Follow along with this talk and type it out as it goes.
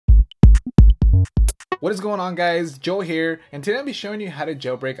What is going on, guys? Joe here, and today I'll be showing you how to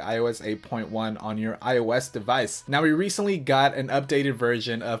jailbreak iOS 8.1 on your iOS device. Now, we recently got an updated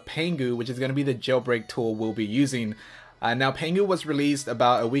version of Pangu, which is going to be the jailbreak tool we'll be using. Now, Pangu was released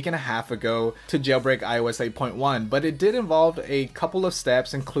about a week and a half ago to jailbreak iOS 8.1, but it did involve a couple of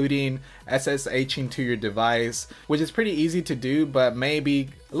steps, including SSHing to your device, which is pretty easy to do, but may be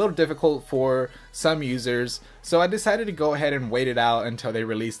a little difficult for some users. So I decided to go ahead and wait it out until they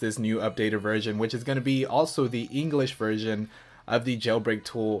release this new updated version, which is going to be also the English version of the jailbreak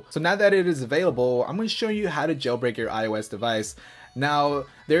tool. So now that it is available, I'm going to show you how to jailbreak your iOS device. Now,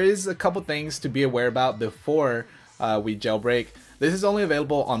 there is a couple things to be aware about before we jailbreak. This is only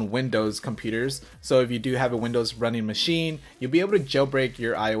available on Windows computers, so if you do have a Windows running machine, you'll be able to jailbreak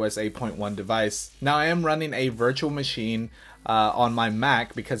your iOS 8.1 device. Now, I am running a virtual machine on my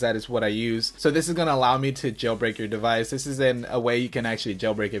Mac because that is what I use. So this is going to allow me to jailbreak your device. This is a way you can actually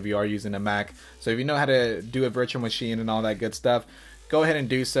jailbreak if you are using a Mac. So if you know how to do a virtual machine and all that good stuff, go ahead and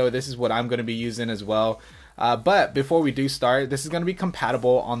do so. This is what I'm going to be using as well. But before we do start, this is going to be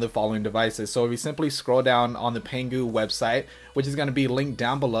compatible on the following devices. So if you simply scroll down on the Pangu website, which is going to be linked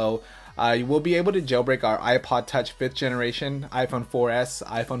down below, you will be able to jailbreak our iPod Touch 5th generation, iPhone 4S,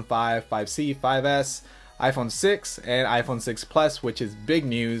 iPhone 5, 5C, 5S, iPhone 6, and iPhone 6 Plus, which is big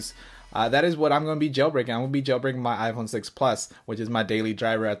news. That is what I'm going to be jailbreaking. I'm going to be jailbreaking my iPhone 6 Plus, which is my daily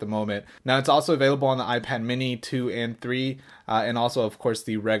driver at the moment. Now, it's also available on the iPad mini 2 and 3, and also, of course,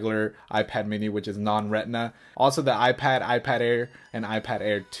 the regular iPad mini, which is non-retina. Also, the iPad, iPad Air, and iPad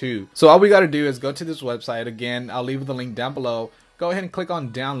Air 2. So all we got to do is go to this website. Again, I'll leave the link down below. Go ahead and click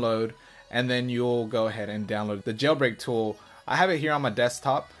on download, and then you'll go ahead and download the jailbreak tool. I have it here on my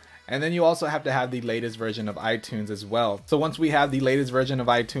desktop. And then you also have to have the latest version of iTunes as well. So once we have the latest version of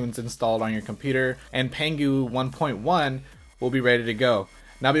iTunes installed on your computer and Pangu 1.1, we'll be ready to go.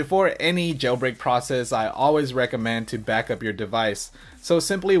 Now, before any jailbreak process, I always recommend to back up your device. So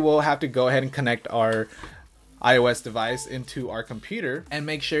simply we'll have to go ahead and connect our iOS device into our computer and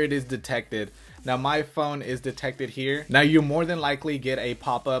make sure it is detected. Now, my phone is detected here. Now, you'll more than likely get a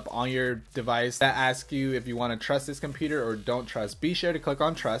pop-up on your device that asks you if you want to trust this computer or don't trust. Be sure to click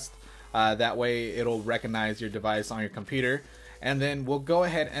on trust. That way it'll recognize your device on your computer, and then we'll go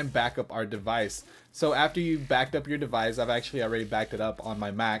ahead and back up our device. So after you've backed up your device, I've actually already backed it up on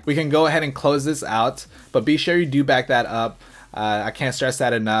my Mac. We can go ahead and close this out, but be sure you do back that up. I can't stress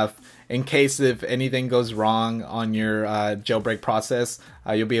that enough. In case if anything goes wrong on your jailbreak process,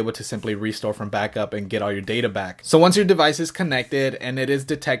 you'll be able to simply restore from backup and get all your data back. So once your device is connected and it is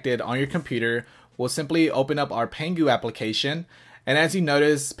detected on your computer, we'll simply open up our Pangu application. And as you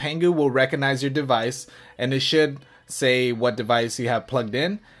notice, Pangu will recognize your device, and it should say what device you have plugged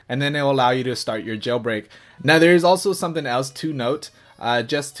in, and then it will allow you to start your jailbreak. Now, there is also something else to note.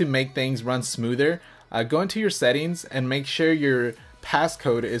 Just to make things run smoother, go into your settings and make sure your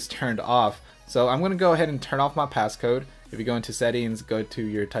passcode is turned off. So I'm going to go ahead and turn off my passcode. If you go into settings, go to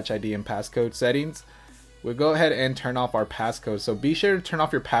your Touch ID and passcode settings. We'll go ahead and turn off our passcode. So be sure to turn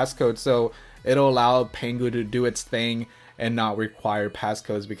off your passcode so it'll allow Pangu to do its thing and not require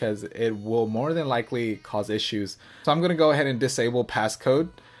passcodes, because it will more than likely cause issues. So I'm going to go ahead and disable passcode.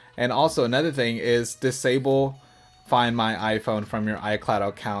 And also another thing is disable Find My iPhone from your iCloud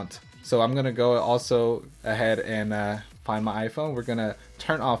account. So I'm going to go also ahead and Find My iPhone. We're going to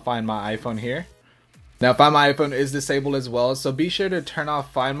turn off Find My iPhone here. Now, Find My iPhone is disabled as well, so be sure to turn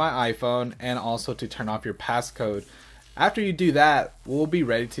off Find My iPhone and also to turn off your passcode. After you do that, we'll be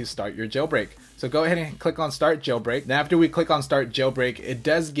ready to start your jailbreak. So go ahead and click on Start Jailbreak. Now, after we click on Start Jailbreak, it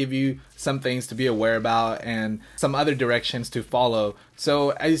does give you some things to be aware about and some other directions to follow. So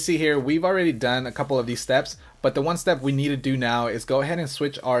as you see here, we've already done a couple of these steps, but the one step we need to do now is go ahead and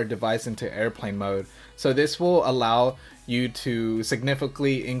switch our device into airplane mode. So this will allow you to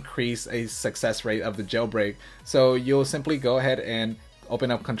significantly increase a success rate of the jailbreak. So you'll simply go ahead and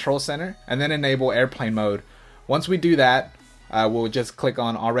open up Control Center and then enable airplane mode. Once we do that, we'll just click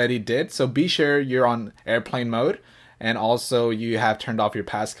on Already Did. So be sure you're on airplane mode, and also you have turned off your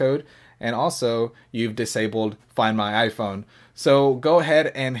passcode, and also you've disabled Find My iPhone. So go ahead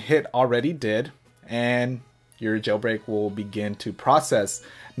and hit Already Did, and your jailbreak will begin to process.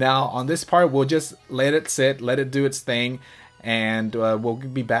 Now on this part, we'll just let it sit, let it do its thing, and we'll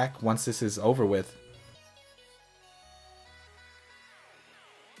be back once this is over with.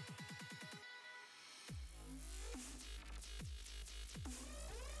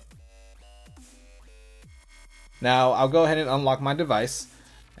 Now I'll go ahead and unlock my device,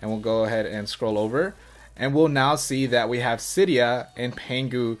 and we'll go ahead and scroll over, and we'll now see that we have Cydia and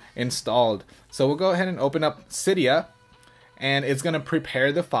Pangu installed. So we'll go ahead and open up Cydia, and it's gonna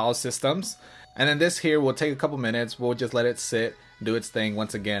prepare the file systems. And then this here will take a couple minutes. We'll just let it sit, do its thing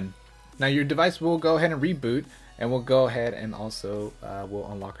once again. Now your device will go ahead and reboot, and we'll go ahead and also we'll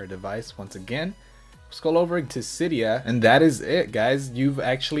unlock our device once again. Scroll over to Cydia, and that is it, guys. You've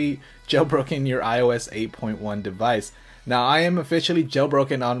actually jailbroken your iOS 8.1 device. Now I am officially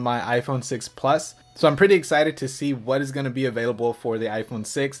jailbroken on my iPhone 6 Plus, so I'm pretty excited to see what is going to be available for the iPhone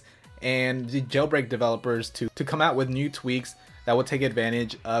 6 and the jailbreak developers to come out with new tweaks that will take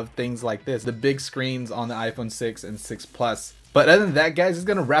advantage of things like this, the big screens on the iPhone 6 and 6 Plus. But other than that, guys, it's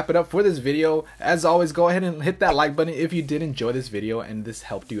gonna wrap it up for this video. As always, go ahead and hit that like button if you did enjoy this video and this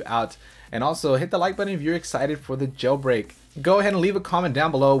helped you out. And also hit the like button if you're excited for the jailbreak. Go ahead and leave a comment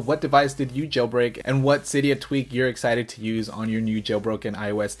down below. What device did you jailbreak and what Cydia tweak you're excited to use on your new jailbroken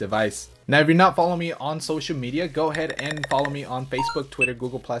iOS device. Now, if you're not following me on social media, go ahead and follow me on Facebook, Twitter,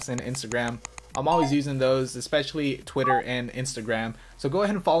 Google+, and Instagram. I'm always using those, especially Twitter and Instagram. So go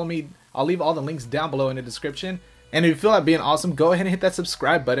ahead and follow me. I'll leave all the links down below in the description. And if you feel like being awesome, go ahead and hit that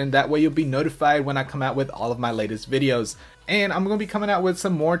subscribe button. That way you'll be notified when I come out with all of my latest videos. And I'm going to be coming out with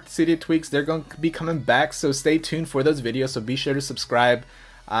some more Cydia tweaks. They're going to be coming back, so stay tuned for those videos. So be sure to subscribe.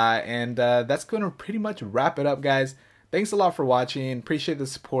 That's going to pretty much wrap it up, guys. Thanks a lot for watching. Appreciate the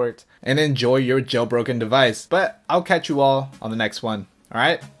support. And enjoy your jailbroken device. But I'll catch you all on the next one.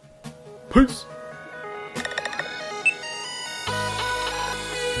 Alright? Peace!